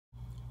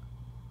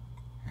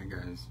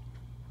guys,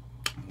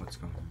 what's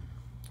going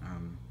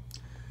on?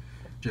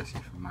 Jesse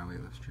from My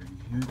Weightless Journey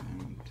here,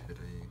 and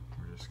today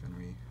we're just gonna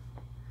be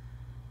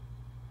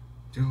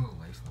doing a little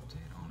life update.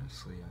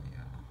 Honestly,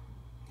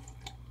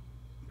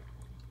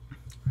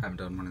 I haven't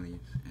done one of these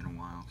in a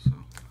while, so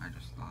I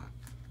just thought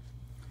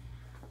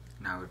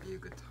now would be a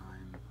good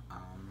time.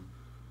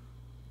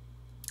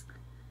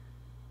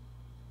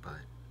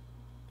 But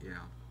yeah,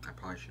 I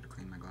probably should have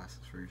cleaned my glasses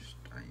first.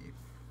 I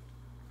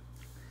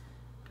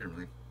didn't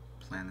really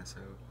plan this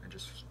out. I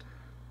just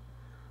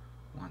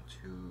want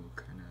to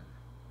kind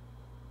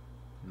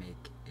of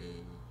make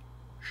a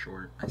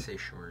short, I say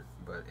short,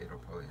 but it'll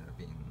probably end up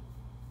being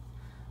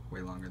way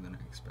longer than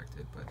I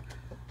expected, but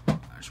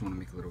I just want to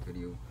make a little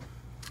video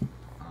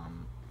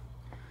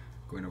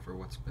going over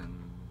what's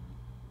been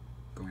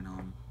going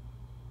on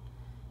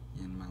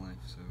in my life.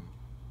 So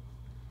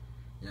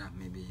yeah,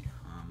 maybe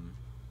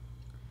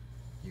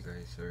you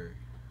guys are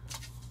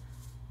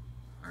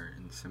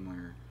in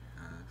similar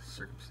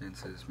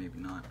circumstances, maybe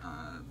not.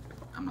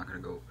 I'm not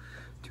going to go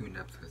too in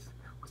depth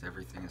with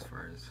everything as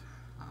far as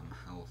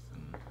health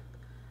and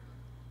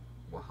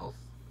health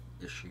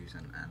issues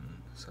and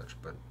such,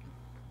 but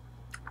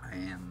I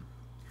am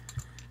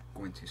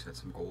going to set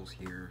some goals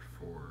here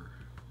for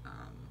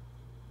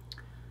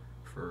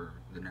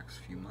the next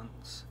few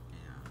months,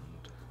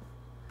 and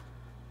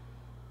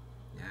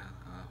yeah,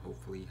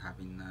 hopefully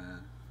having the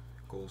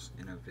goals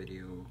in a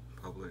video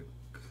public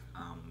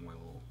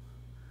will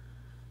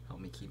help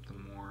me keep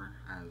them more,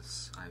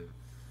 as I've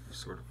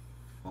sort of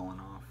fallen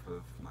off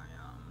of my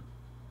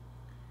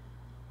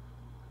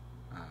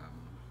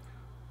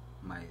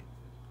my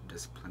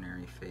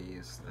disciplinary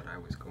phase that I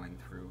was going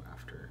through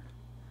after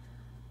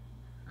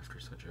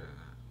such a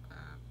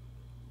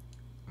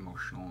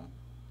emotional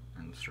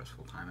and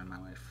stressful time in my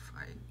life.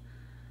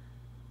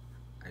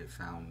 I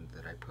found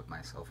that I put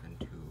myself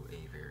into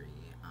a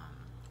very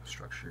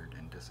structured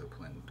and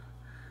disciplined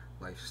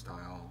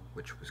lifestyle,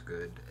 which was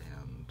good,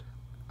 and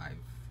I've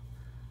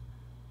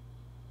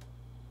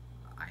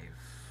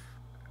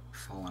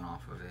fallen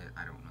off of it.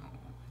 I don't know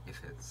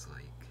if it's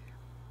like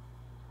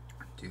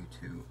due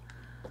to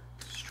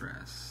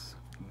stress,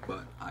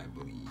 but I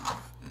believe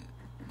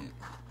it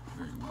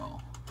very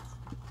well.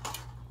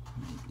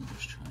 Maybe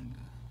just trying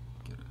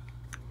to get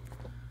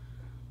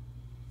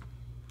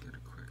a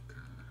quick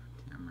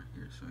camera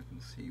here so I can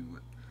see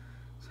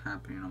what's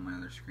happening on my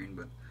other screen,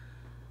 but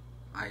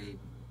I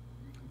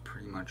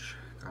pretty much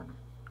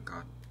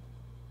got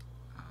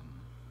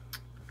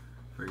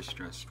very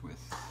stressed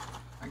with,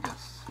 I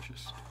guess,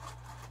 just,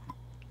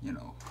 you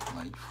know,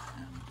 life,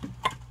 and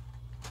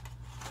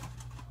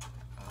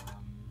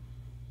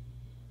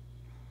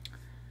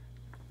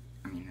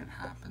I mean, it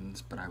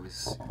happens, but I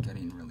was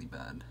getting really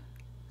bad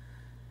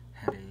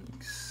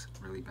headaches,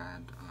 really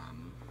bad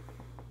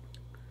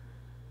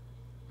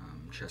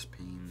chest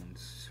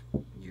pains,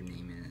 you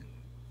name it,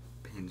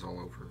 pains all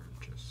over,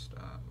 just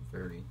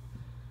very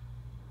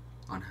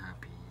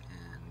unhappy,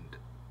 and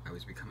I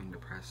was becoming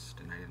depressed,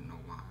 and I didn't know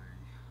why,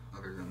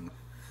 other than the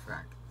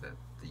fact that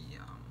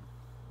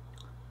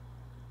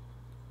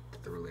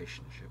the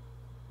relationship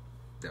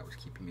that was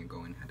keeping me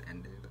going had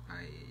ended.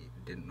 I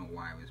didn't know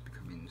why I was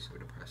becoming so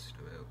depressed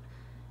about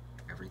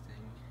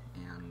everything,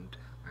 and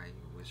I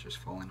was just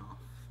falling off.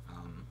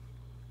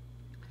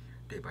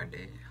 Day by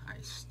day, I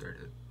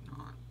started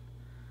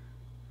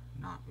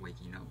not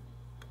waking up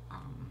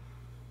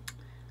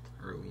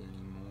early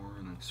anymore,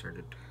 and then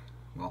started,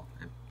 well,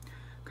 I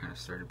kind of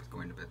started with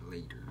going to bed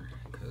later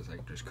because I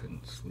just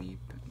couldn't sleep,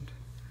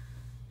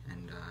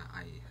 and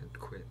I had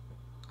quit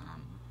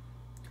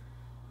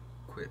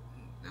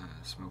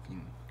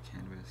smoking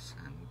cannabis,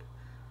 and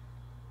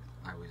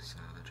I was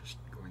just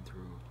going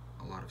through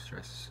a lot of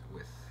stress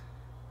with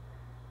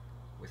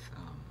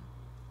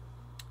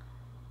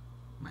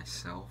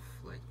myself,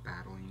 like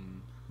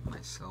battling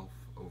myself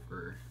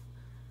over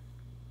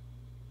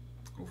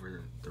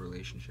the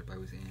relationship I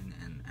was in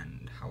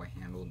and how I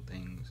handled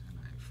things, and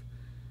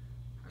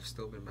I've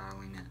still been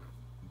battling it,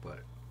 but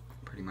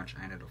pretty much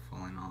I ended up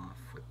falling off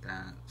with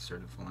that,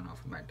 started falling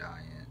off with my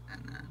diet,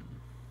 and then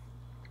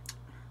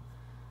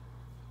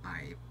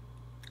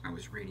I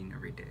was reading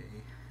every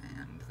day,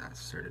 and that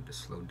started to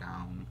slow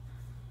down.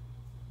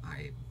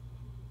 I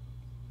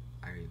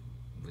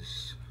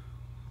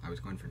was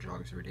going for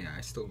jogs every day.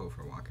 I still go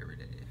for a walk every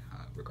day,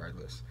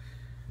 regardless,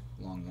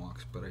 long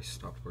walks, but I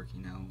stopped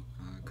working out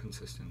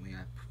consistently.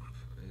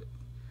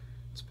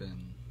 It's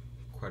been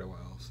quite a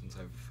while since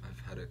I've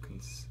had a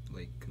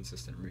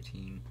consistent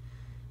routine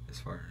as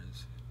far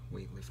as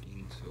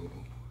weightlifting, so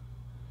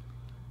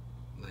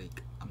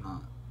like I'm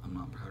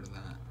not proud of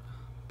that,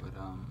 but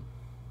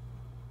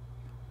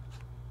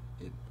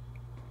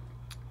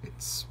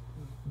it's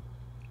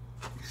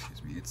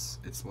excuse me,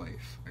 it's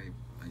life.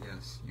 I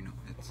guess, you know,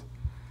 it's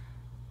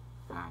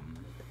bound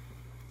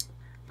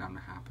to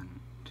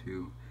happen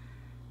to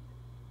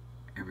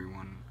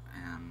everyone,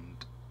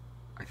 and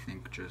I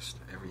think just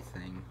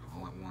everything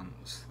all at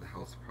once, the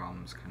health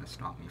problems kind of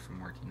stopped me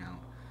from working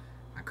out.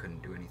 I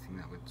couldn't do anything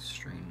that would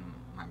strain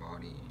my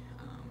body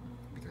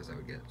because I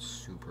would get get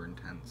super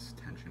intense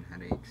tension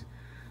headaches.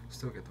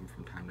 Still get them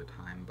from time to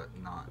time, but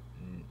not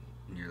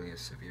nearly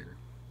as severe,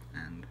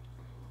 and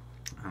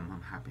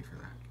I'm happy for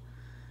that.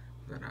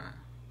 That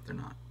they're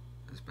not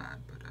as bad,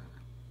 but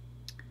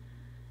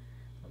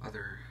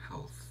other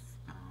health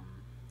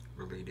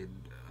related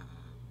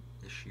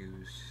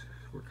issues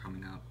were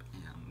coming up,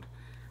 and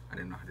I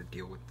didn't know how to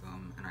deal with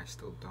them, and I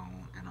still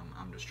don't, and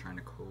I'm just trying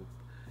to cope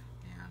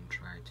and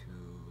try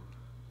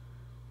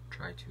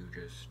to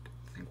just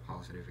think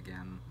positive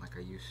again like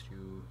I used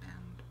to.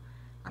 And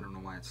I don't know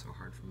why it's so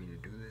hard for me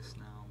to do this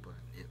now, but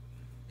it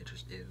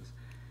just is.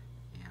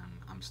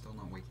 And I'm still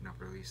not waking up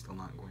early, still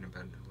not going to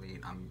bed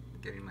late. I'm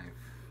getting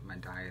my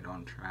diet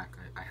on track.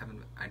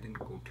 I didn't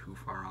go too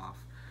far off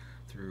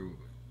through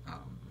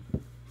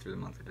the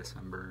month of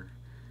December.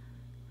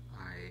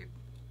 I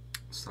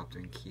stopped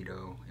doing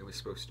keto. It was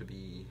supposed to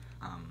be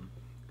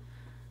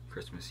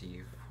Christmas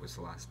Eve was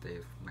the last day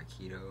of my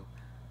keto,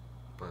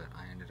 but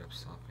I ended up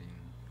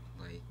stopping,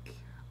 like,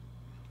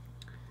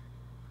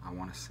 I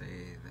want to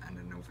say the end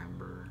of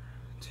November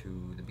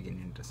to the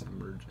beginning of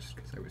December, just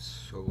because I was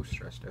so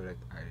stressed out.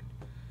 I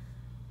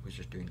was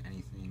just doing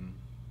anything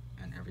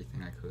and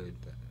everything I could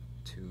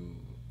to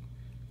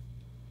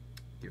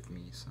give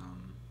me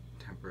some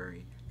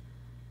temporary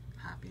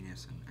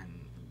happiness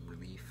and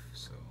relief.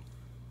 So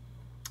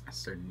I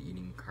started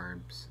eating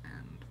carbs,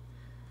 and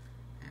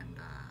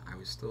I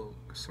was still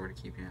sort of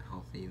keeping it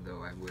healthy,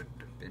 though I would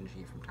binge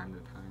eat from time to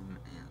time,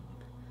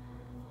 and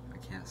I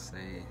can't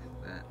say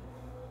that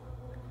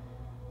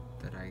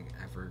I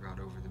ever got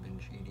over the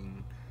binge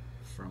eating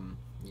from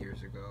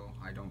years ago.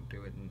 I don't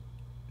do it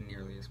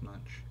nearly as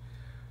much,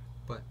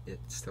 but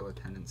it's still a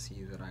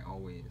tendency that I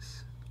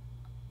always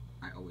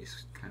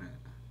kind of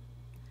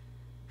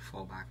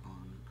fall back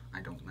on.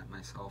 I don't let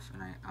myself,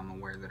 and I'm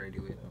aware that I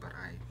do it, but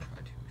I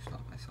try to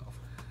stop myself.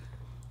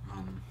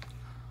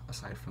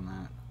 Aside from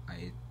that,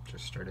 I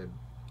just started,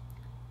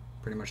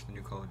 pretty much the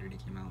new Call of Duty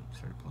came out,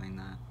 started playing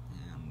that,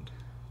 and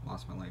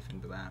lost my life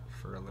into that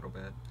for a little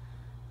bit.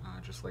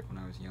 Just like when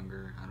I was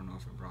younger, I don't know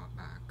if it brought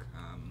back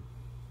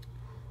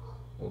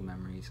old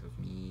memories of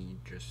me,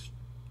 just,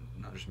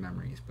 not just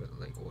memories, but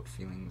like old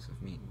feelings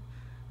of me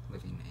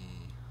living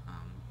a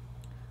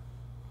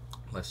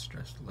less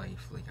stressed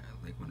life, like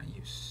when I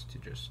used to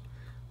just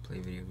play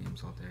video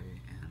games all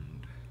day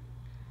and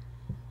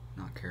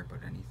not care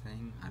about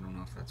anything. I don't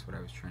know if that's what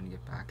I was trying to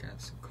get back at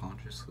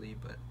subconsciously,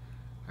 but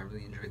I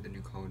really enjoyed the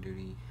new Call of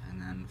Duty, and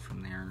then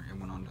from there it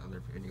went on to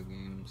other video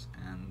games,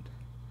 and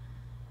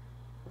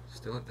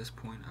still at this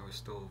point I was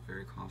still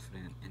very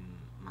confident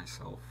in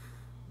myself,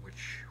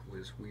 which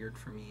was weird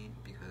for me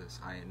because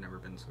I had never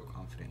been so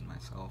confident in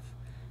myself,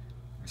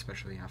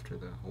 especially after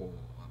the whole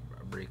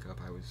breakup.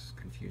 I was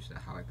confused at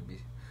how I could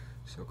be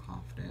so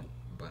confident,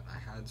 but I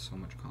had so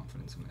much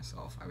confidence in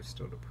myself. I was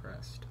still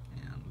depressed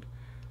and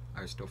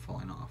I was still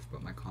falling off,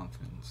 but my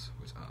confidence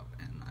was up,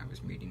 and I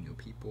was meeting new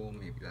people.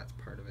 Maybe that's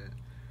part of it.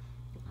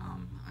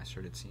 I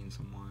started seeing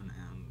someone,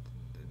 and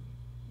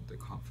the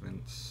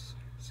confidence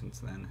since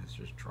then has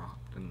just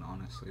dropped, and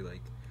honestly,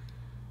 like,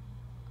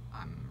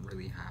 I'm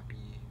really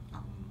happy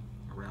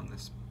around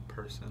this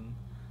person,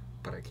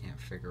 but I can't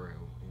figure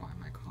out why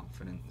my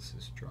confidence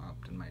has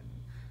dropped, and my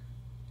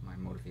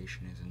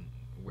motivation isn't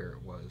where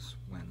it was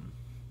when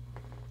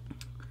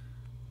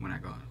I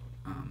got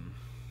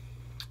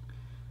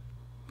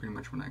pretty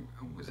much when I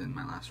was in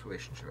my last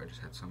relationship. I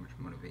just had so much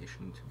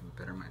motivation to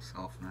better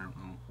myself, and I don't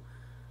know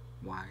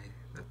why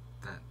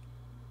that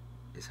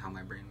is how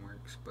my brain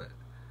works, but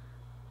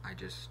I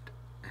just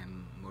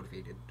am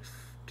motivated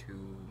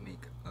to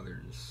make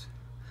others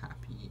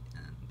happy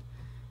and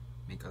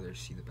make others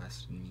see the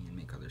best in me and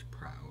make others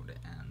proud,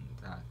 and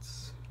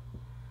that's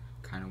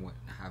kind of what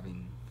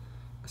having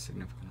a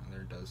significant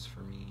other does for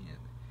me.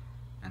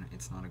 And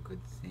it's not a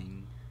good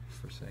thing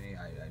per se.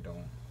 I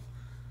don't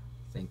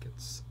think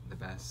it's the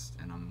best,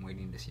 and I'm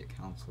waiting to see a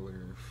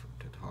counselor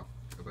to talk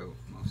about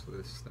most of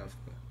this stuff,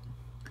 but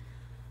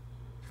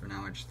for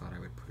now I just thought I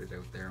would put it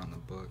out there on the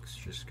books,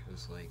 just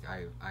because, like,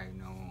 I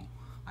know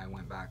I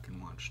went back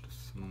and watched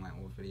some of my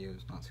old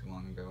videos not too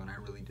long ago, and I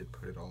really did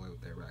put it all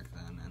out there back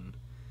then, and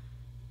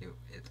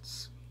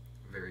it's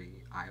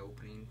very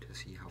eye-opening to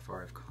see how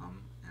far I've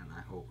come, and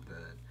I hope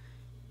that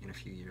in a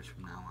few years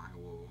from now I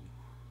will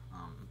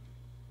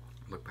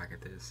look back at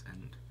this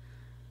and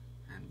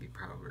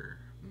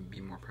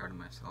be more proud of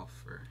myself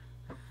for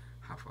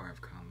how far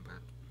I've come.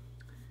 But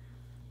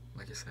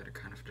like I said, it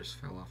kind of just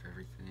fell off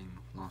everything,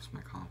 lost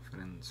my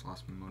confidence,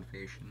 lost my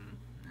motivation,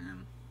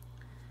 and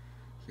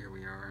here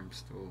we are.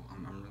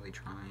 I'm really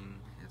trying.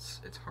 It's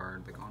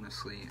hard. Like,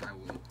 honestly,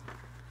 I'll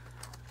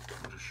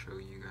just show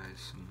you guys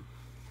some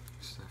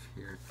stuff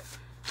here.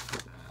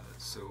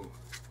 So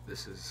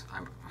this is,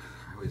 I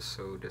was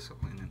so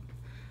disciplined.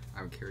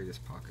 I would carry this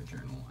pocket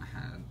journal.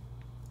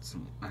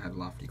 I had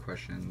lofty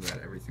questions, I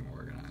had everything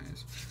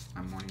organized,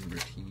 my morning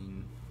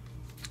routine,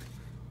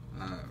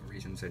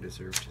 reasons I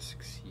deserve to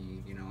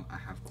succeed, you know, I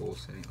have goal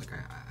setting, like,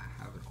 I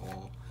have it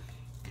all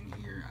in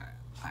here.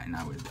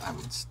 I would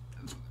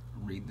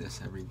read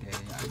this every day.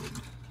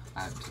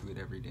 add to it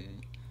every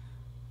day.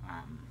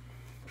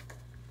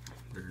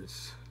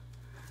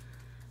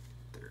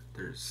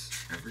 There's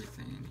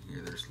everything in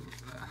here. There's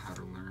how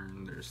to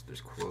learn.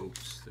 There's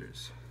quotes.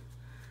 There's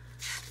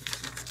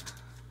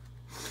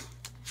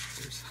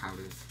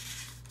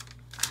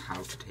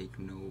how to take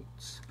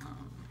notes.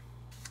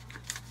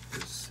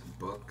 There's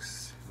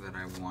books that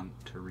I want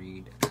to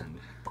read and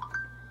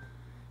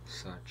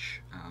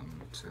such.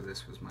 So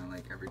this was my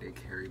like everyday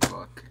carry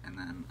book, and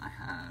then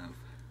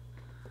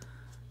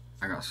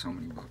I got so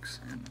many books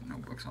and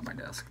notebooks on my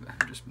desk that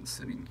have just been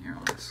sitting here,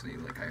 honestly.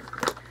 Like, I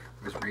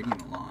was reading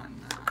a lot,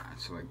 and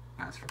so I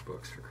asked for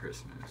books for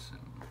Christmas,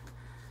 and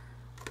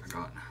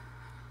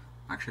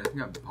actually, I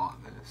think I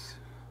bought this,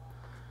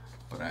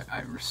 but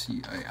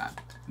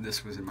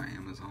this was in my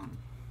Amazon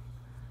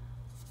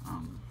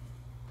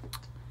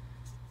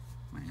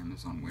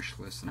wish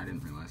list, and I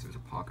didn't realize it was a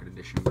pocket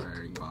edition, but I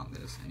already bought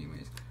this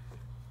anyways.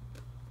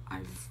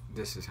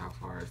 This is how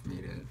far I've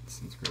made it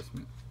since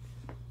Christmas,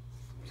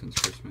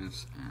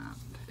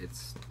 and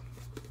it's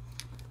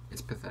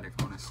pathetic,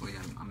 honestly.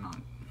 I'm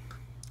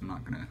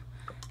not gonna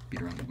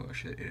beat around the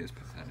bush. It is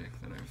pathetic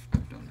that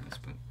I've done this,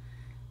 but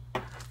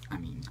I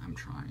mean, I'm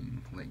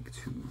trying like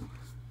to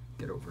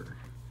get over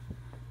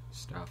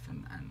stuff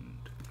and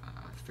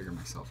figure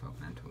myself out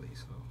mentally.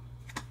 So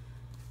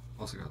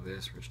also got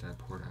this, Rich Dad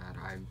Poor Dad.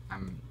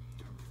 I'm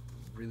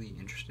really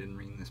interested in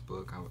reading this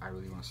book. I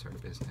really want to start a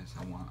business.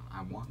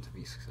 I want to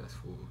be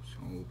successful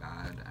so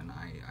bad, and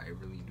I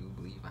really do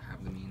believe I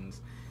have the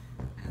means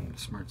and the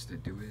smarts to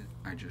do it.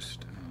 I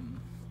just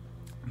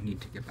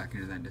need to get back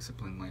into that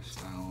disciplined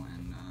lifestyle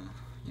and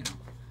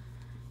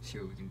see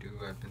what we can do.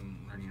 I've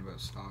been learning about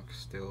stocks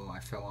still. I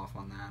fell off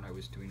on that. I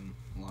was doing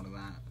a lot of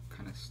that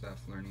kind of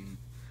stuff, learning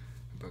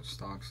about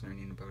stocks,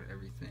 learning about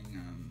everything,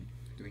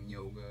 doing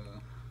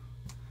yoga.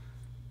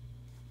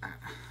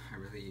 I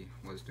really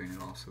was doing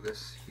it all. So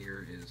this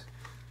here is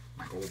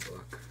my goal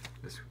book.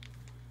 This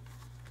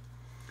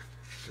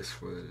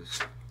was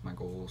my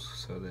goals.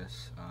 So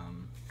this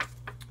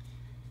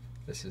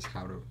is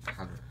how to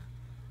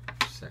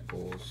set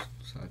goals,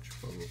 such,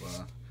 blah blah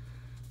blah.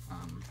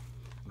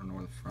 I don't know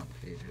where the front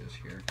page is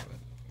here, but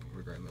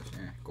regardless,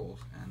 yeah, goals,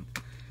 and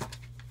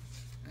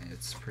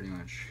it's pretty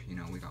much,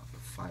 we got the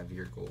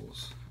 5-year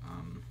goals.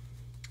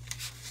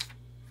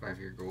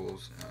 5-year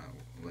goals,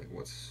 like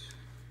what's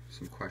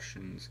some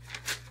questions.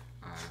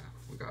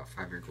 We got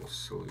 5-year goal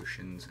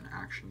solutions and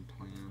action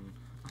plan.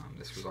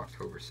 This was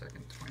October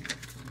 2nd,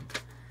 2019.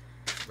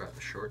 We got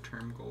the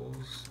short-term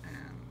goals,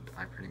 and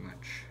I pretty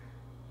much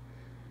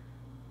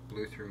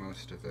blew through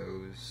most of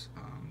those.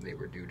 They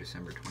were due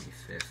December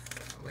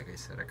 25th. Like I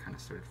said, I kind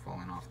of started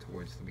falling off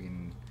towards the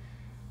beginning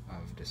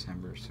of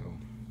December, so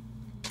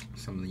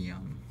some of the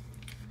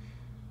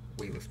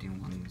weightlifting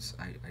ones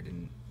I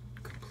didn't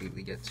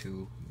completely get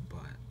to,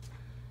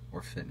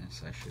 or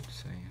fitness, I should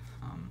say.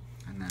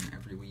 And then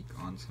every week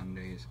on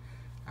Sundays,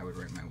 I would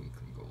write my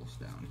weekly goals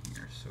down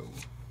here, so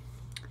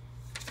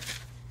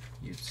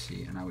you'd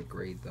see, and I would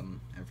grade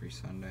them every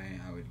Sunday.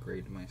 I would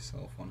grade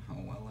myself on how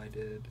well I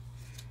did,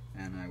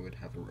 and I would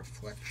have a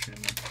reflection,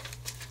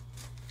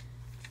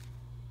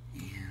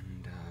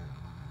 and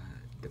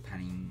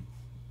depending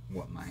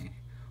what my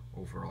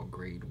overall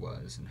grade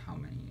was and how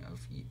many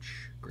of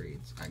each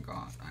grades I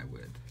got, I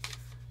would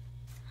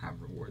have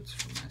rewards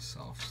for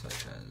myself,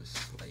 such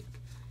as, like,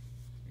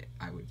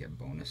 I would get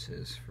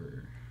bonuses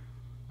for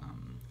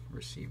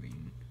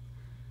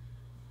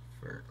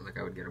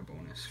I would get a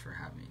bonus for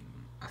having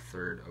a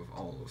third of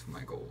all of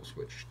my goals,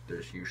 which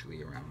there's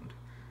usually around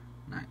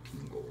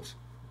 19 goals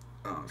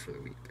for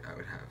the week. I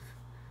would have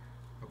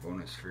a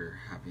bonus for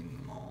having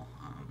them all,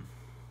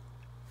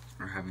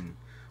 or having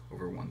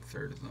over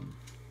 1/3 of them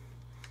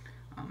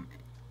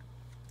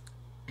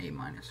A-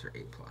 or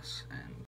A+, and